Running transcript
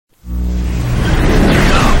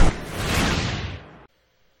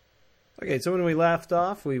Okay, so when we left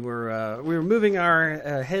off, we were moving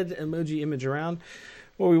our head emoji image around.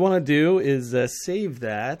 What we want to do is save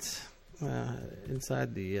that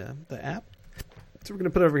inside the app. So we're going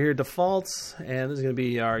to put over here defaults, and this is going to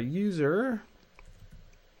be our user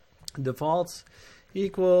defaults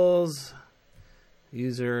equals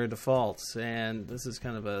user defaults, and this is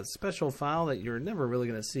kind of a special file that you're never really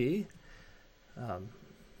going to see.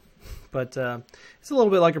 But it's a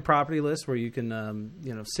little bit like a property list where you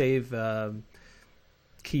can, save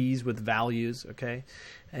keys with values, okay?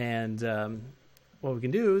 And what we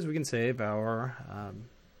can do is we can save our,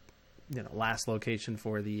 last location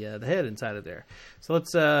for the head inside of there. So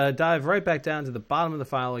let's dive right back down to the bottom of the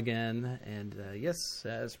file again. And yes,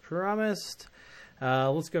 as promised,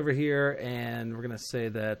 let's go over here and we're going to say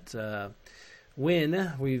that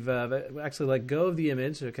when we've actually let go of the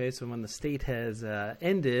image, okay, so when the state has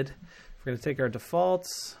ended, we're going to take our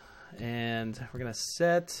defaults and we're going to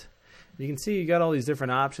set, you can see you got all these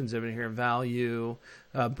different options over here, value,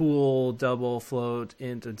 bool, double, float,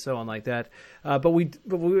 int, and so on like that. But we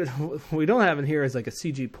don't have in here is like a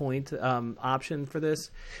CG point option for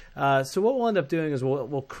this. So what we'll end up doing is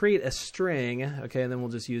we'll create a string, okay, and then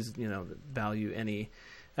we'll just use, value any.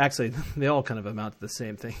 Actually, they all kind of amount to the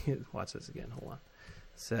same thing. Watch this again. Hold on.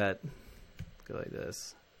 Set. Go like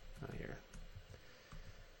this. Right here.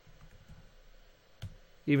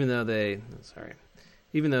 Even though they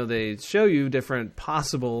show you different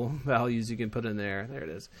possible values you can put in there. There it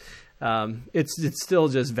is. It's still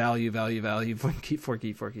just value for key,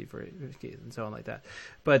 and so on like that.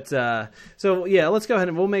 But so yeah, let's go ahead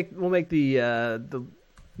and we'll make the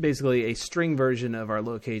basically a string version of our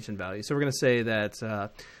location value. So we're going to say that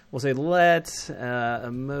we'll say let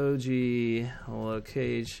emoji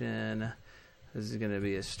location. This is going to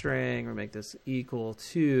be a string. We'll make this equal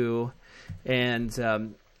to,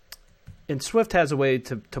 and Swift has a way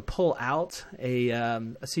to pull out a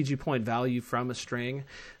CG point value from a string.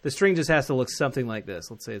 The string just has to look something like this.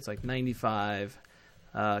 Let's say it's like 95.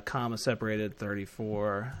 Comma separated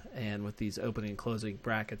 34, and with these opening and closing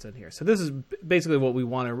brackets in here. So this is basically what we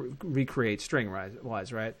want to recreate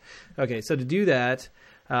string-wise, right? Okay, so to do that,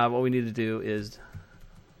 what we need to do is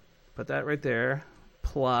put that right there,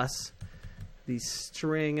 plus the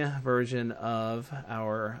string version of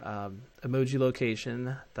our emoji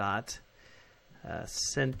location dot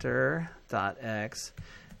center dot x.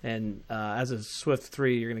 And as a Swift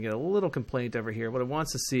 3, you're going to get a little complaint over here. What it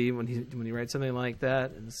wants to see when you write something like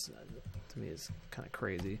that, and this, to me, is kind of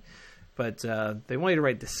crazy, but they want you to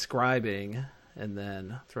write describing and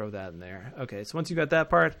then throw that in there. Okay, so once you got that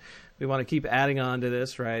part, we want to keep adding on to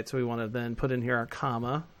this, right? So we want to then put in here our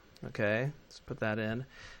comma. Okay, let's put that in.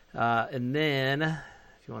 And then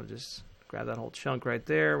if you want to just grab that whole chunk right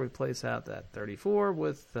there, replace out that 34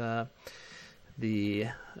 with the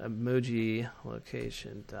emoji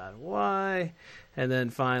location dot y, and then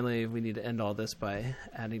finally we need to end all this by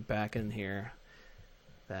adding back in here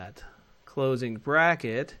that closing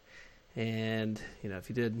bracket. And if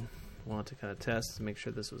you did want to kind of test to make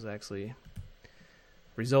sure this was actually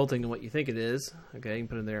resulting in what you think it is, okay, you can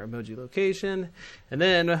put in there emoji location, and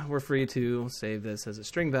then we're free to save this as a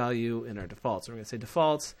string value in our defaults. So we're going to say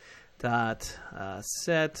defaults dot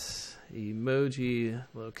set emoji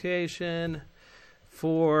location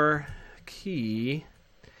for key.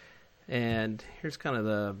 And here's kind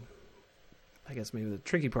of I guess maybe the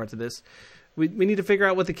tricky parts of this. We need to figure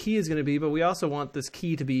out what the key is going to be, but we also want this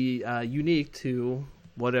key to be unique to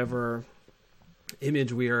whatever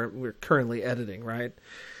image we're currently editing, right?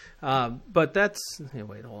 But that's,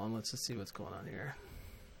 wait, hold on, let's just see what's going on here.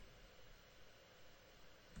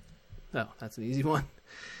 Oh, that's an easy one.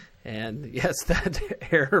 And yes, that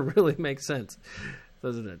error really makes sense,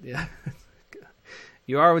 doesn't it? Yeah.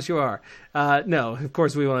 You are what you are. No, of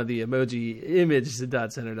course we wanted the emoji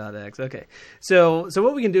image.center.x. Okay. So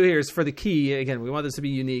what we can do here is for the key, again, we want this to be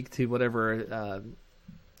unique to whatever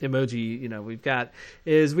emoji we've got,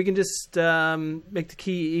 is we can just make the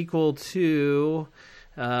key equal to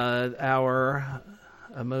our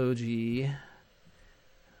emoji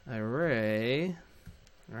array,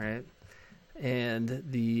 right? And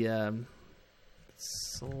the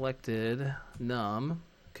selected num,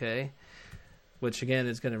 okay, which again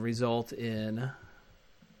is going to result in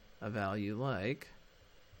a value like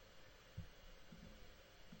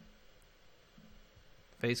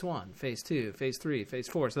phase 1, phase 2, phase 3, phase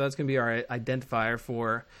 4. So that's going to be our identifier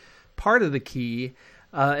for part of the key,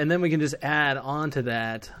 and then we can just add on to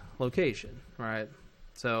that location, right?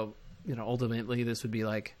 So ultimately this would be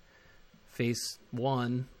like phase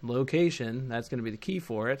 1 location. That's going to be the key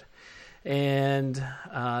for it. And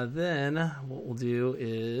then what we'll do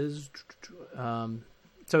is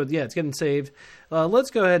So yeah, it's getting saved. Let's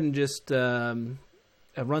go ahead and just run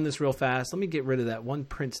this real fast. Let me get rid of that one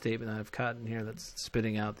print statement that I've caught in here that's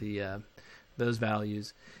spitting out the those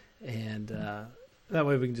values, and that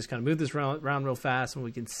way we can just kind of move this around real fast, and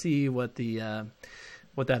we can see what the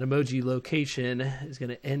what that emoji location is going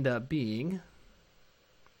to end up being.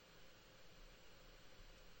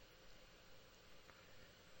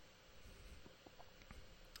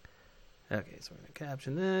 Okay, so we're going to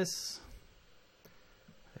caption this.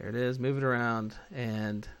 There it is. Move it around.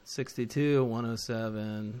 And 62,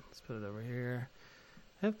 107. Let's put it over here.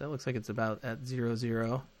 Yep, that looks like it's about at 0,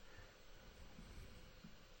 0.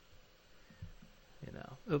 You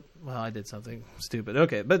know, oh, well, I did something stupid.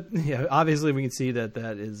 Okay, but yeah, obviously we can see that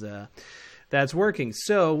that is that's working.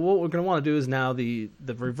 So what we're going to want to do is now the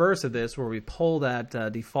reverse of this, where we pull that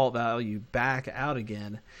default value back out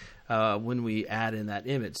again when we add in that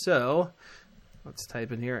image. So let's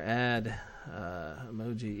type in here, add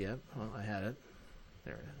emoji. Yep, well, I had it.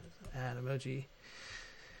 There it is. Add emoji.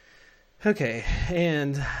 Okay,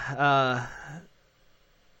 and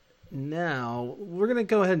now we're going to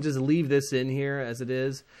go ahead and just leave this in here as it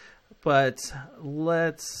is, but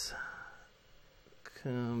let's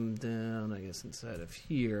come down, I guess, inside of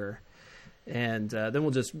here, and then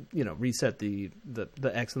we'll just, you know, reset the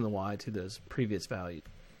X and the Y to those previous values.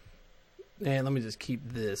 And let me just keep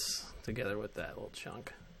this together with that little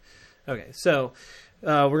chunk. Okay, so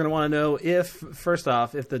we're going to want to know if, first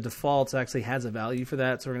off, if the default actually has a value for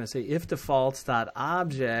that. So we're going to say if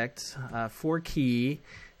defaults.object for key,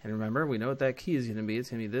 and remember, we know what that key is going to be. It's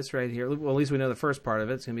going to be this right here. Well, at least we know the first part of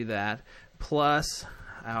it. It's going to be that, plus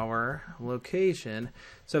our location.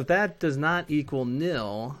 So if that does not equal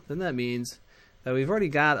nil, then that means that we've already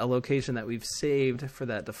got a location that we've saved for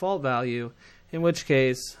that default value, in which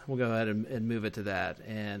case we'll go ahead and move it to that.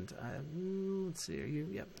 And let's see,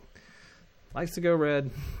 yep. Likes to go red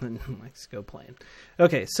and likes to go plain.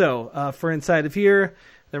 Okay, so for inside of here,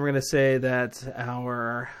 then we're going to say that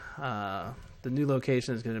our the new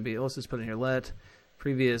location is going to be, let's just put in here, let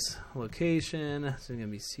previous location, it's going to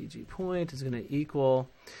be CG point, is going to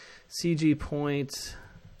equal CG point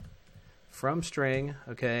from string,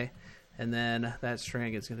 okay, and then that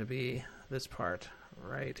string is going to be this part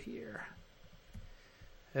right here.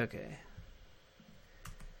 Okay.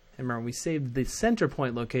 And remember, we saved the center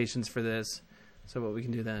point locations for this. So what we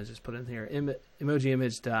can do then is just put in here, emoji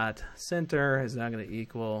image dot center is now going to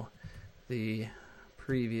equal the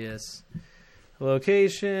previous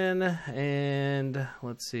location. And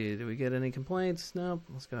let's see, do we get any complaints? Nope.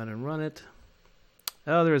 Let's go ahead and run it.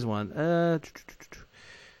 Oh, there is one.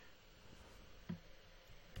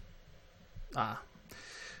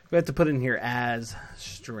 We have to put in here as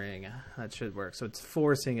string. That should work. So it's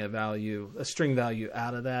forcing a string value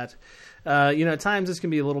out of that. You know, at times this can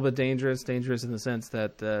be a little bit dangerous in the sense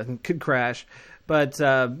that it could crash. But,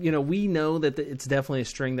 you know, we know that it's definitely a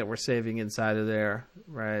string that we're saving inside of there,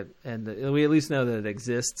 right? And we at least know that it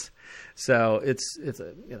exists. So it's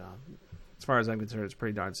a, you know, as far as I'm concerned, it's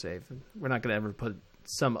pretty darn safe. We're not going to ever put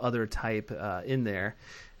some other type in there.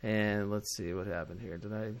 And let's see what happened here.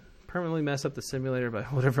 Did I permanently mess up the simulator by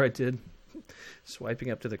whatever I did, swiping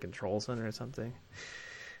up to the control center or something?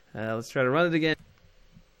 Let's try to run it again.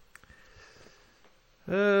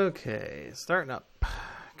 Okay, starting up.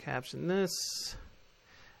 Caption this.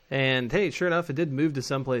 And hey, sure enough, it did move to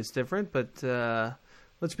someplace different, but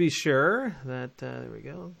let's be sure that, there we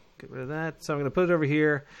go, get rid of that. So I'm going to put it over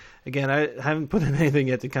here. Again, I haven't put in anything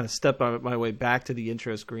yet to kind of step my way back to the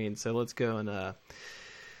intro screen, so let's go and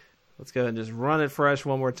let's go ahead and just run it fresh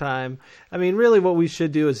one more time. I mean, really what we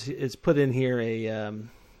should do is put in here a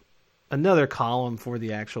another column for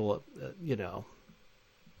the actual, you know,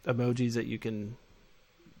 emojis that you can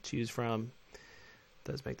choose from.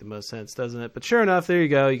 Does make the most sense, doesn't it? But sure enough, there you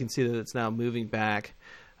go. You can see that it's now moving back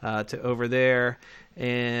to over there.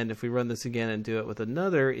 And if we run this again and do it with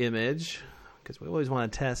another image, because we always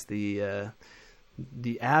want to test the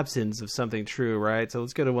absence of something true, right? So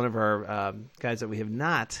let's go to one of our guys that we have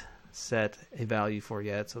not set a value for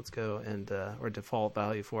yet. So let's go and or default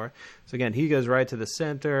value for. So again, he goes right to the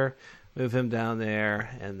center. Move him down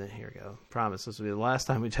there, and then here we go. Promise this will be the last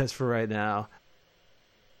time we test for right now.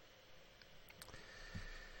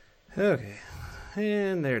 Okay,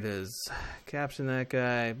 and there it is. Caption that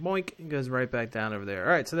guy. Boink, it goes right back down over there. All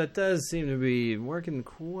right, so that does seem to be working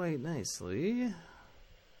quite nicely.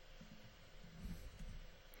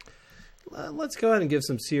 Let's go ahead and give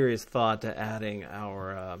some serious thought to adding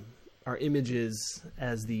our images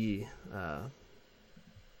as the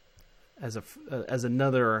as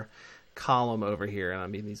another column over here, and I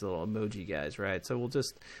mean these little emoji guys, right? So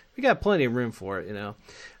we got plenty of room for it, you know.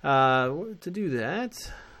 To do that,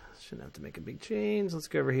 shouldn't have to make a big change. Let's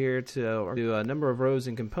go over here to do a number of rows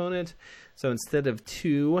in component. So instead of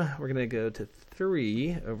 2, we're going to go to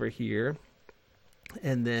 3 over here,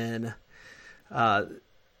 and then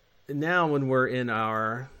now when we're in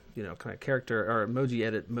our kind of character or emoji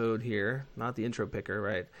edit mode here, not the intro picker,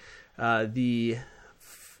 right?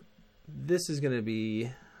 This is going to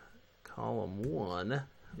be column 1.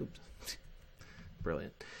 Oops,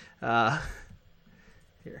 brilliant.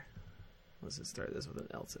 Here, let's just start this with an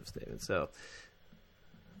else if statement. So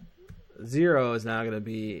 0 is now going to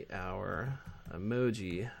be our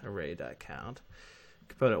emoji array.count.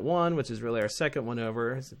 Component 1, which is really our second one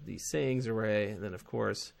over, is the sayings array, and then of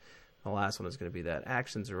course the last one is going to be that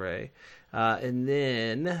actions array. And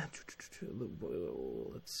then,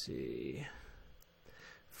 let's see,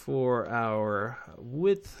 for our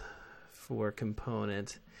width for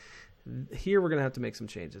component, here we're going to have to make some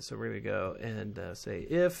changes. So we're going to go and say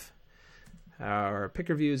if our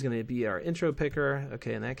picker view is going to be our intro picker.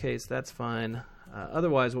 Okay, in that case, that's fine.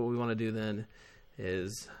 Otherwise, what we want to do then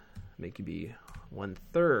is make you be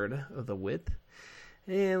 1/3 of the width.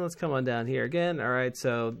 And let's come on down here again. All right,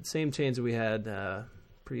 so same change that we had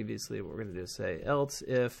previously. What we're going to do is say else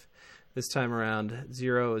if this time around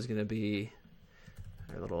 0 is going to be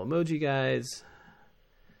our little emoji guys.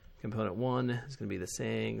 Component 1 is going to be the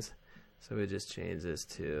sayings. So we just change this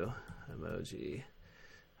to emoji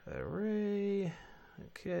array.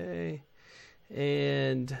 Okay.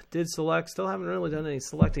 And did select. Still haven't really done any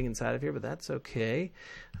selecting inside of here, but that's okay.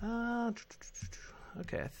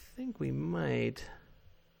 Okay, I think we might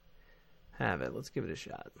have it. Let's give it a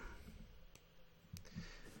shot.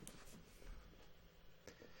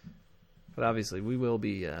 But obviously we will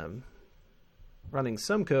be running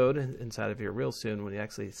some code inside of here real soon when you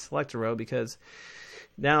actually select a row, because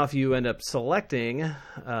now if you end up selecting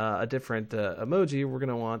a different emoji, we're going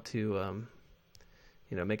to want to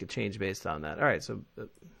make a change based on that. All right, so there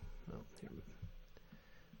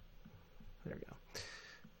we go.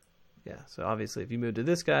 Yeah, so obviously if you move to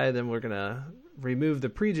this guy, then we're going to remove the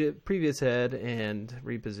previous head and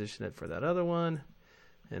reposition it for that other one,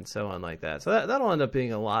 and so on like that. So that'll end up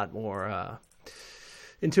being a lot more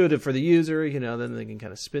intuitive for the user. Then they can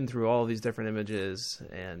kind of spin through all these different images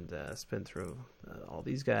and spin through all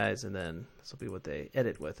these guys, and then this will be what they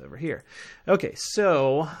edit with over here. Okay,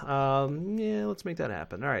 so yeah, let's make that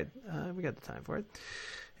happen. All right, we got the time for it.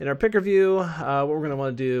 In our picker view, what we're going to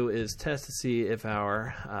want to do is test to see if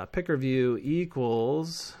our picker view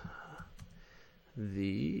equals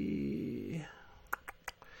the,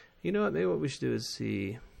 maybe what we should do is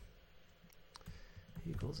see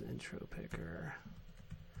equals intro picker.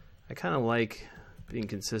 I kind of like being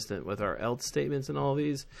consistent with our else statements in all of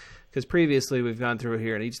these, because previously we've gone through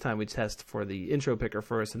here and each time we test for the intro picker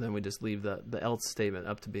first, and then we just leave the else statement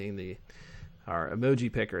up to being our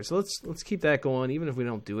emoji picker. So let's keep that going even if we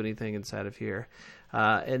don't do anything inside of here.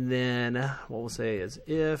 And then what we'll say is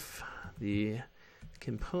if the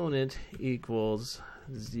component equals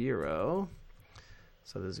 0,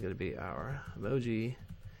 so this is going to be our emoji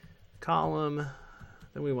column,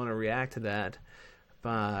 then we want to react to that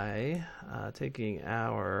by taking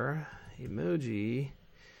our emoji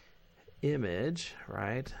image,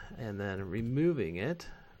 right, and then removing it,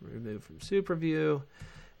 remove from super view,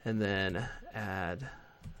 and then add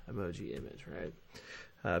emoji image, right?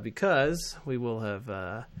 Because we will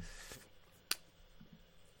have,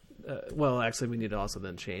 well, actually we need to also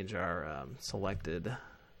then change our selected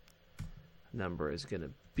number is going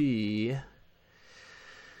to be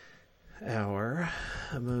our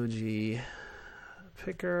emoji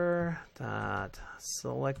picker dot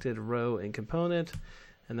selected row in component,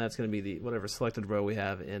 and that's going to be whatever selected row we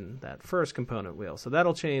have in that first component wheel. So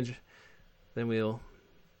that'll change. Then we'll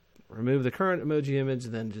remove the current emoji image,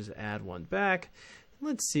 then just add one back.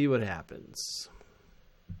 Let's see what happens.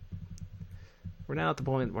 We're now at the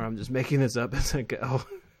point where I'm just making this up as I go.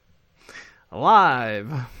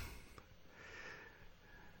 Alive.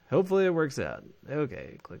 Hopefully it works out.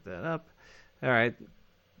 Okay, click that up. All right.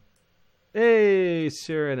 Hey,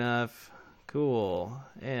 sure enough. Cool.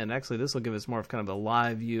 And actually this will give us more of kind of a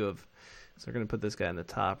live view of, so we're going to put this guy in the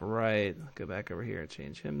top right, go back over here and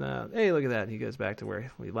change him now. Hey, look at that. He goes back to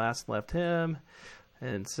where we last left him,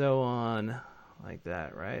 and so on like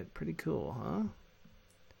that, right? Pretty cool, huh?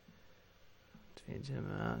 Change him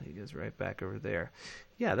out. He goes right back over there.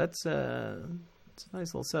 Yeah, that's a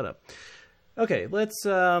nice little setup. Okay, let's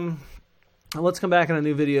come back in a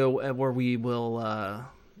new video where we will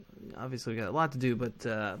obviously we got a lot to do, but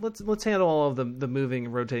let's handle all of the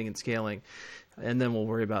moving, rotating, and scaling. and then we'll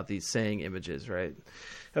worry about these saying images, right?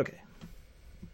 Okay,